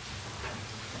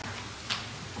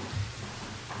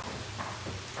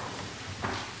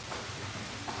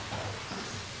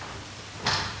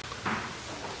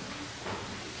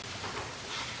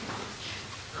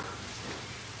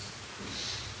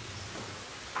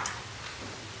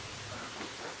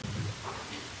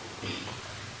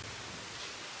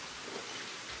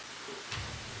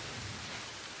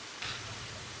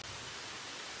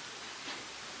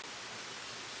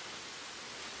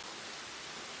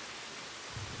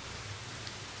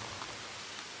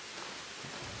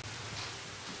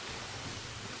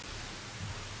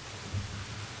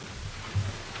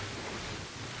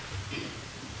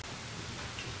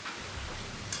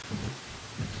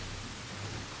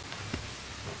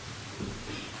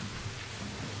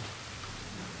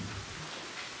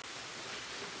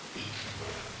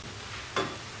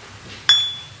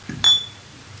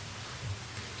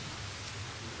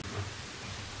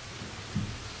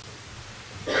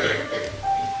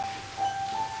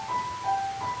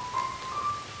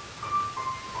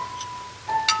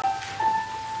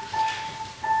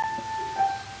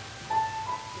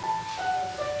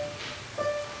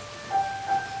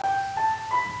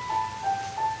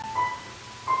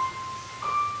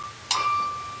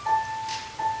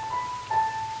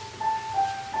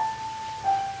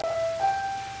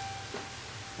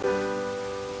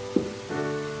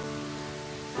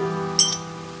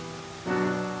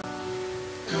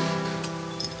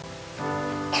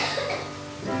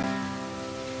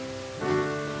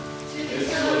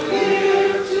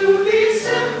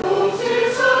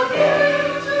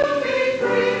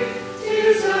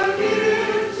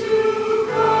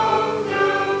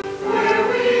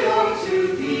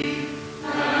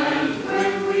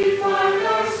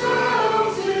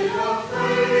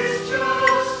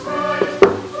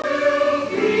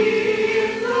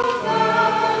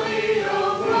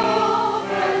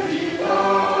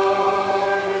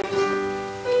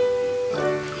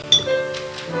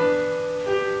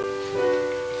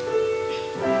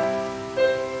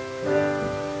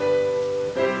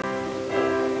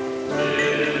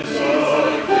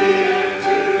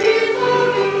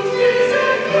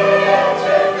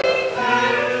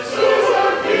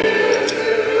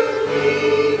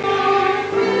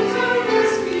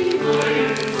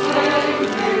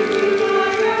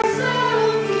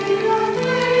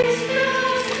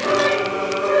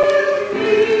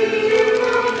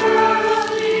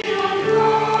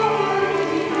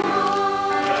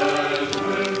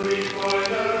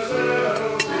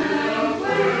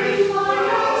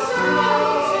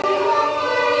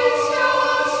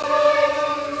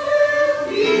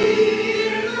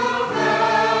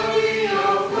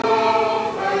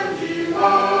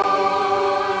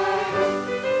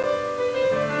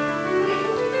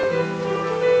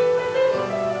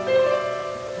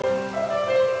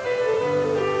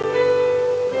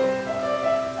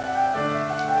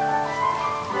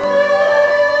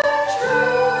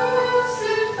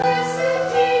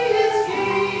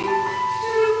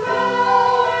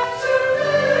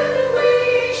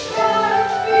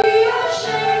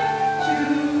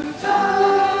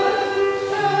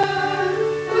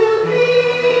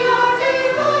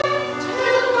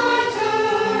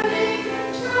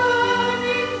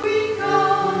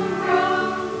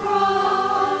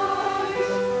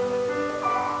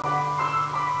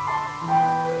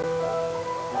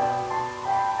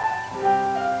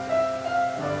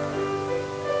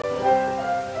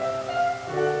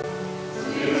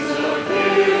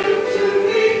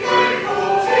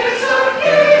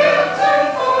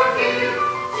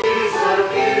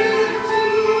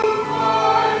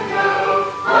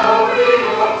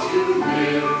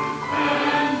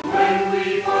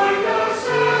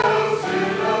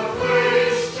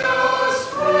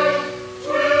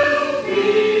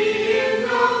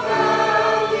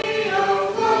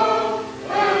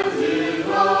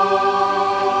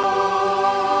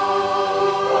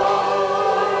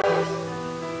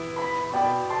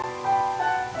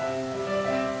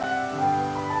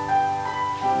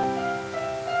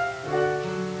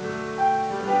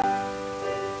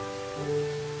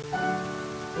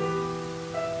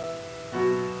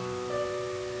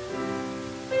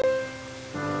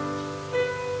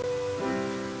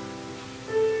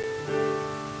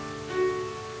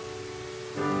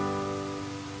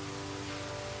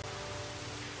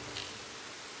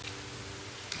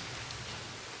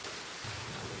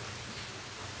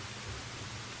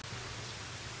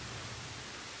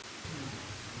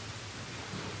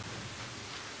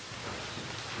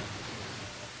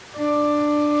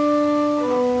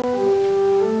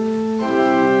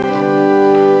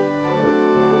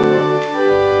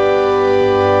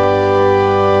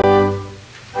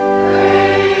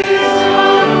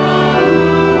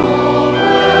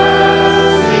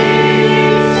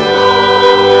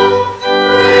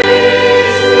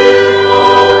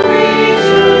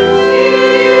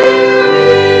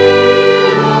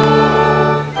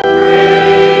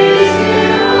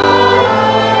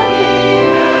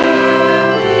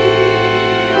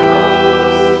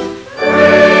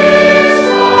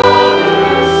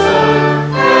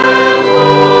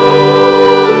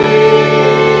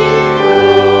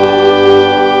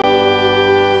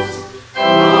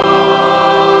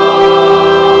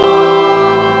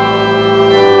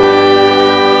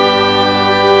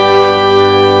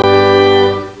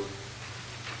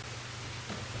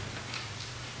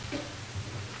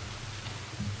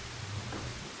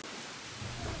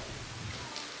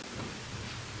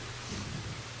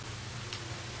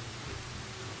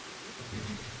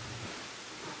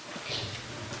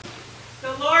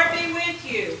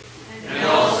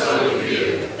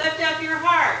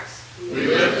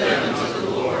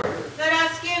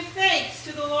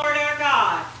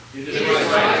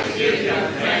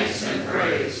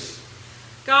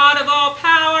 God of all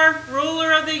power,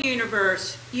 ruler of the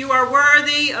universe, you are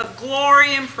worthy of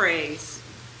glory and praise.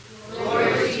 Glory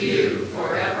to you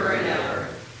forever and ever.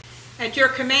 At your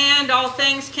command, all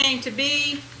things came to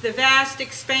be, the vast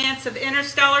expanse of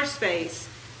interstellar space,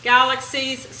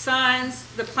 galaxies, suns,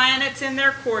 the planets in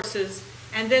their courses,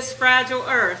 and this fragile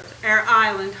earth, our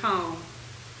island home.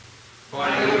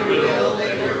 By your will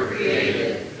they were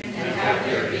created and have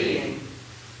their being.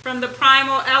 From the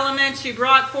primal elements you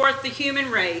brought forth the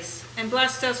human race and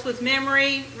blessed us with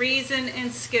memory, reason,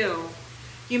 and skill.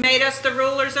 You made us the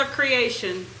rulers of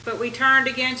creation, but we turned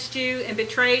against you and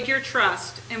betrayed your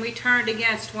trust, and we turned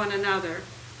against one another.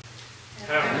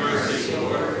 Have mercy,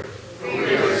 Lord, for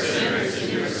we are sinners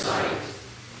in your sight.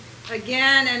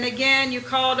 Again and again you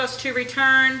called us to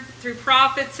return. Through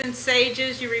prophets and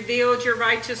sages you revealed your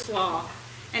righteous law.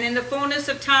 And in the fullness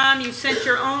of time you sent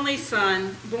your only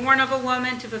Son, born of a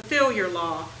woman, to fulfill your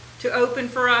law, to open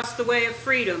for us the way of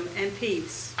freedom and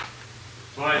peace.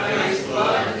 By his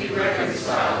blood he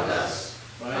reconciled us.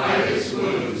 By his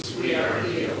wounds we are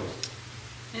healed.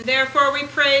 And therefore we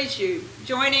praise you,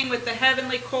 joining with the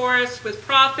heavenly chorus, with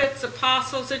prophets,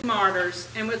 apostles, and martyrs,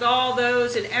 and with all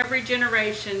those in every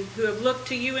generation who have looked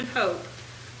to you in hope,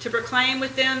 to proclaim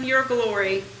with them your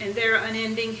glory and their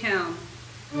unending hymn.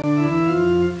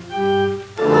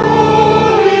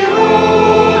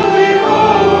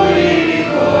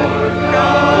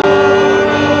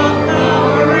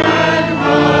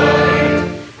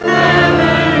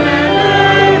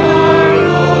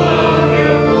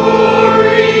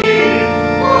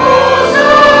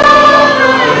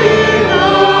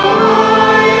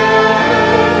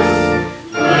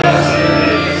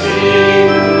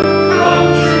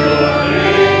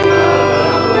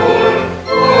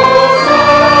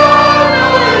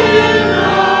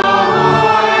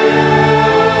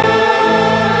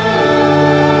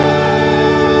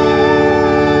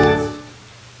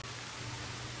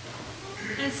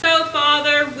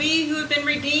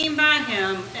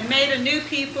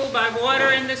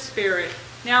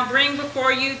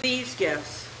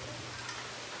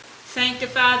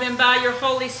 Sanctify them by your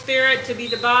Holy Spirit to be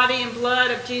the body and blood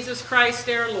of Jesus Christ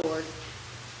our Lord.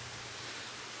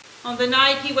 On the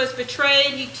night he was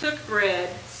betrayed, he took bread,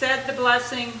 said the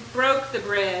blessing, broke the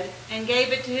bread, and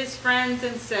gave it to his friends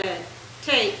and said,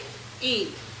 "Take,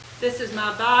 eat. This is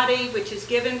my body, which is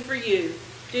given for you.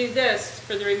 Do this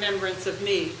for the remembrance of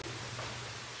me."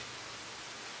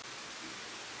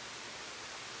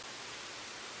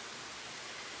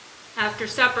 After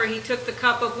supper, he took the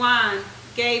cup of wine,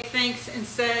 gave thanks, and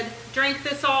said, "Drink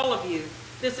this, all of you.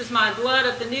 This is my blood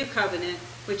of the new covenant,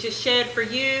 which is shed for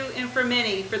you and for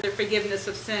many for the forgiveness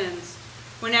of sins.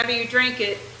 Whenever you drink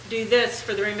it, do this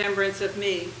for the remembrance of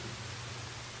me."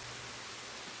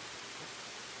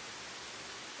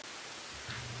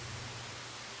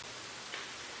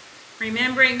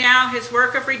 Remembering now his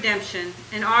work of redemption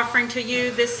and offering to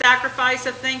you this sacrifice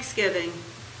of thanksgiving,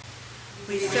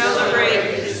 we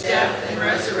celebrate his death and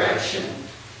resurrection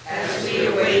as we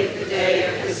await the day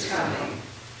of his coming.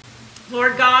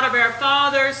 Lord God of our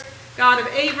fathers, God of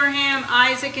Abraham,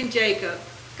 Isaac, and Jacob,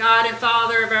 God and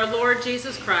Father of our Lord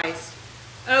Jesus Christ,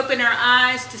 open our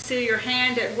eyes to see your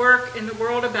hand at work in the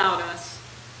world about us.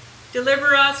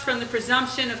 Deliver us from the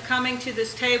presumption of coming to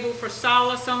this table for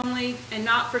solace only and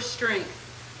not for strength,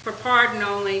 for pardon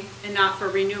only and not for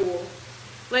renewal.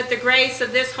 Let the grace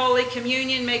of this Holy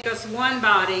Communion make us one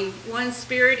body, one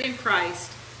spirit in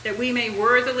Christ, that we may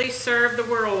worthily serve the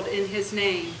world in his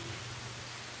name.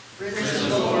 Risen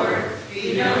Lord,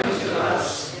 be known to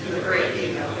us in the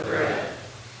breaking of the bread.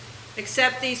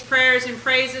 Accept these prayers and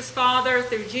praises, Father,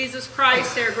 through Jesus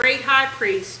Christ, our great high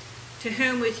priest, to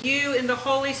whom with you in the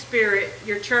Holy Spirit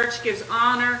your church gives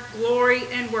honor, glory,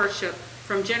 and worship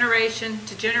from generation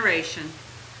to generation.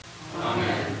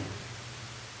 Amen.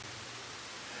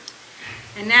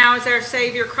 And now, as our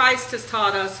Savior Christ has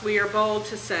taught us, we are bold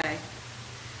to say,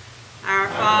 Our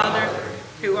Father,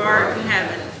 who art in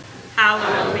heaven,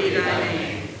 hallowed be thy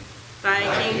name. Thy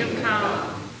kingdom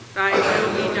come, thy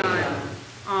will be done,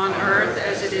 on earth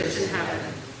as it is in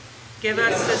heaven. Give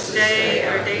us this day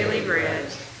our daily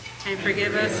bread, and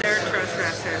forgive us our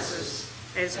trespasses,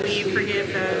 as we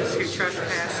forgive those who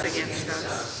trespass against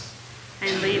us.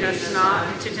 And lead us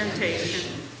not into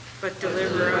temptation, but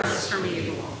deliver us from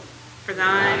evil. For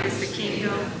thine is the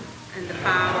kingdom, and the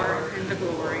power, and the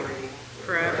glory,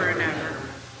 forever and ever.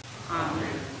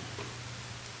 Amen.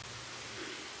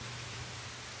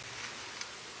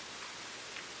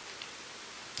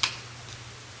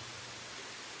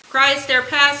 Christ, our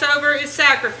Passover, is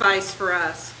sacrificed for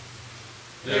us.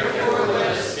 Therefore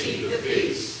let us keep the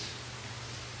feast.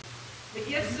 The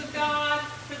gifts of God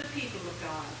for the people of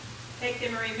God. Take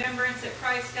them in remembrance that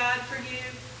Christ died for you,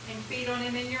 and feed on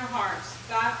him in your hearts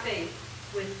by faith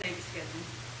with thanksgiving.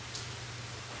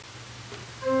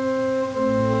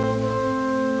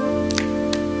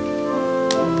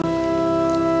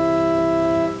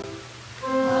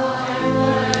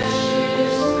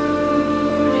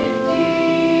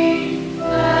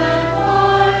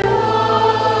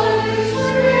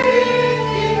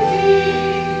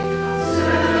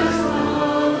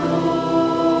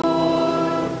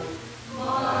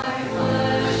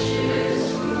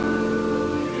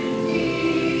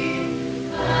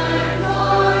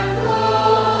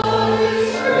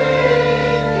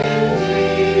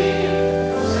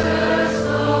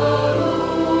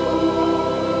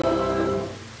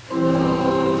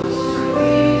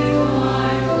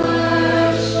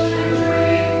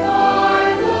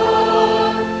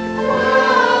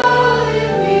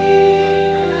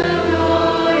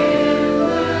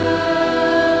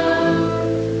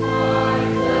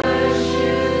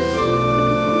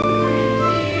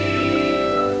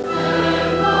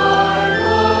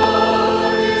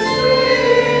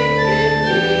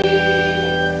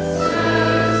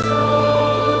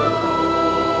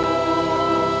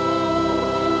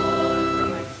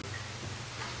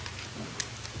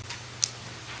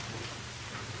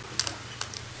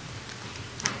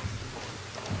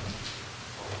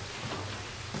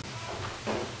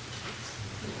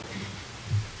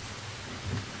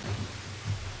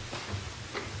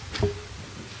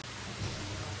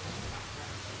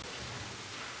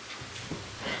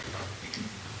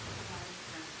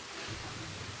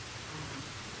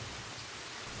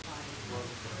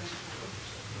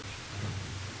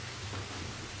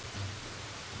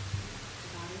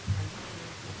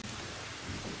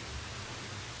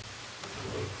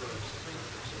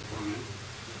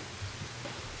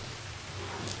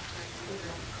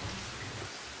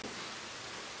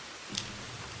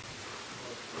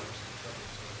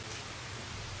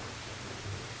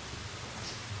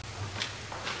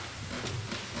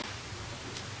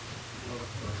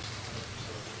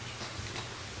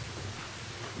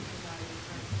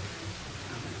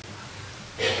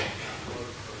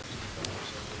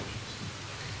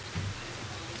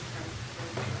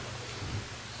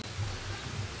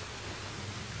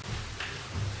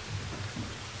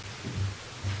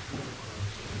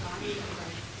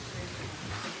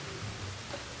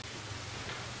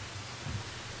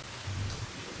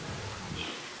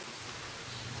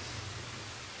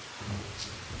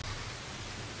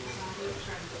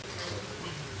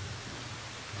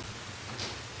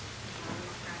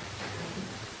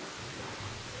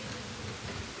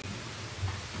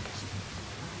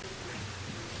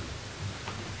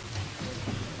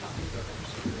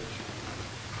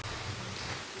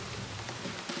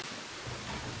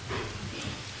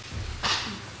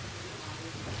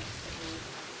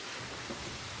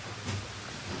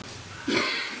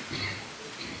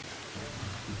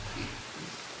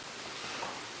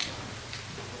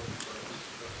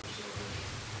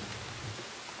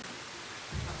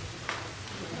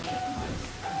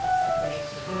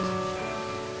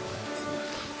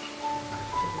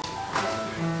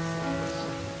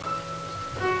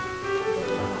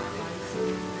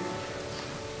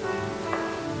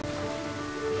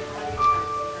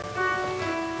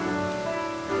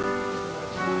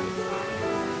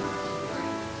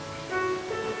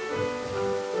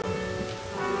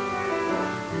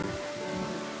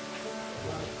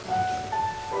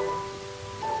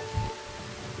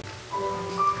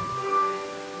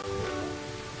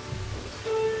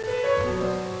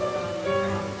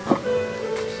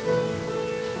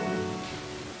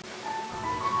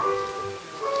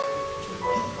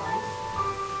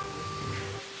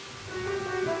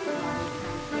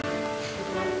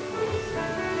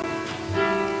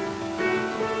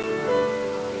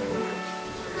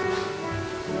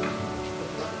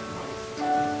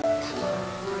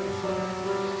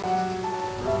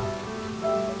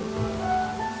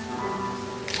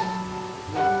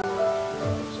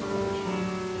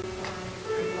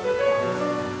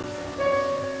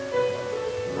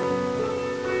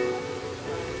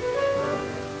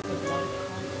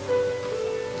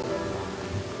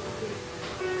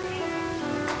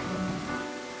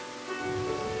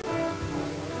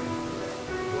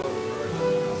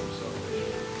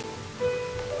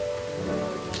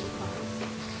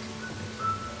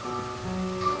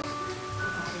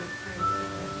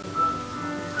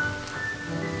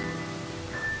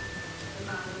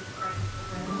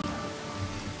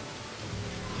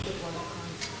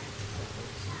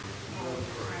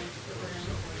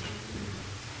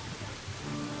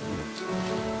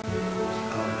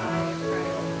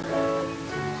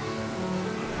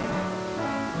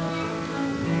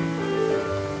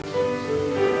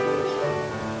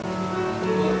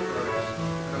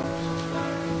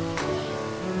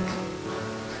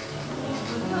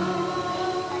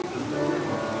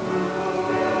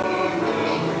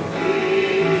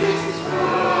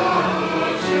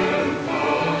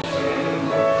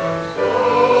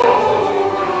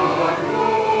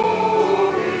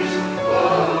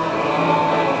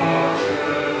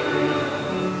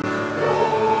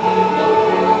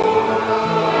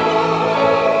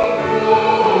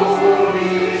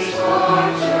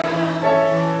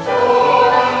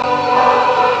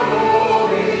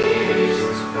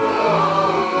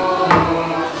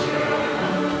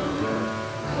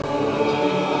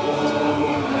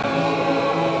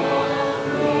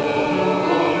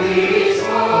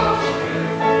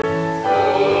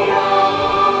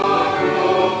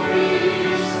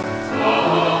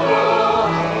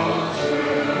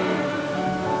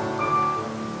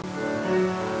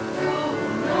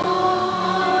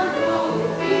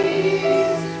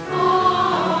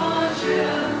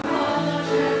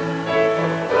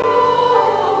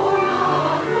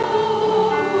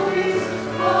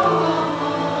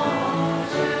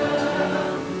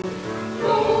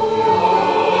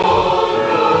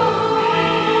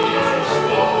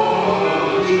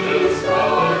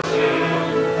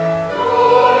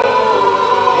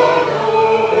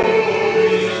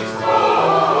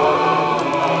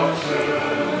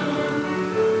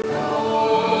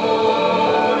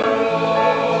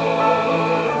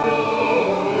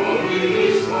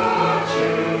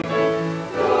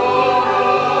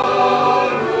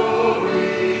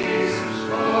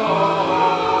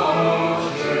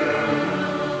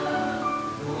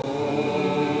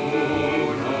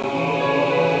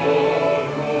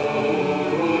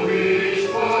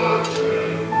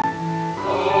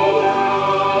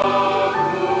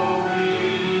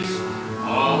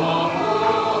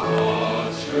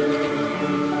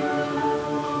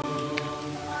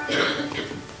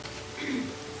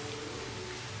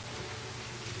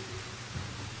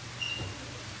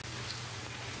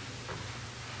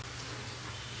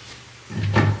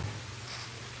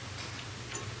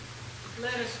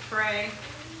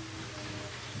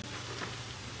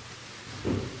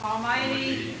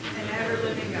 sweet and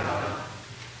ever-living God.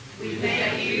 We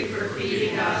thank you for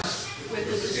feeding us with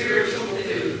the spiritual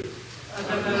food of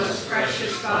the most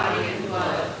precious body and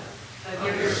blood of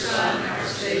your Son, our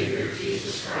Savior,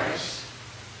 Jesus Christ,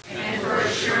 and for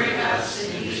assuring us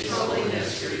in these holy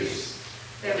mysteries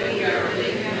that we are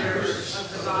living members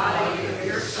of the body of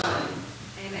your Son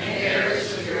and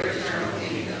heirs of your eternal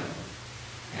kingdom.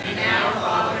 And now,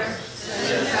 Father,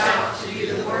 send us out to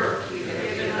do the work you have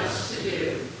given us to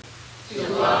do,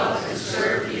 to love and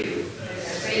serve you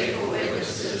as faithful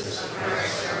witnesses of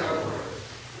Christ our Lord.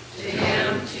 To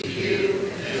him, to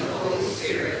you, and to the Holy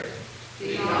Spirit,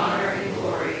 be honor and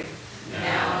glory,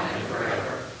 now and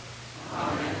forever.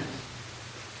 Amen.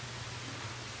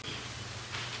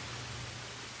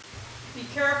 Be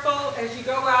careful as you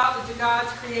go out into God's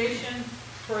creation,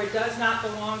 for it does not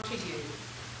belong to you.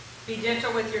 Be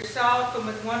gentle with yourself and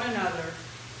with one another,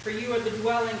 for you are the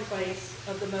dwelling place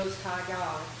of the Most High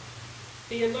God.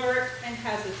 Be alert and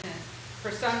hesitant,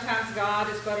 for sometimes God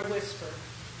is but a whisper.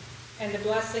 And the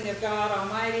blessing of God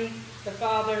Almighty, the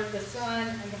Father, the Son,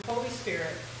 and the Holy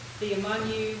Spirit be among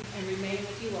you and remain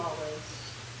with you always.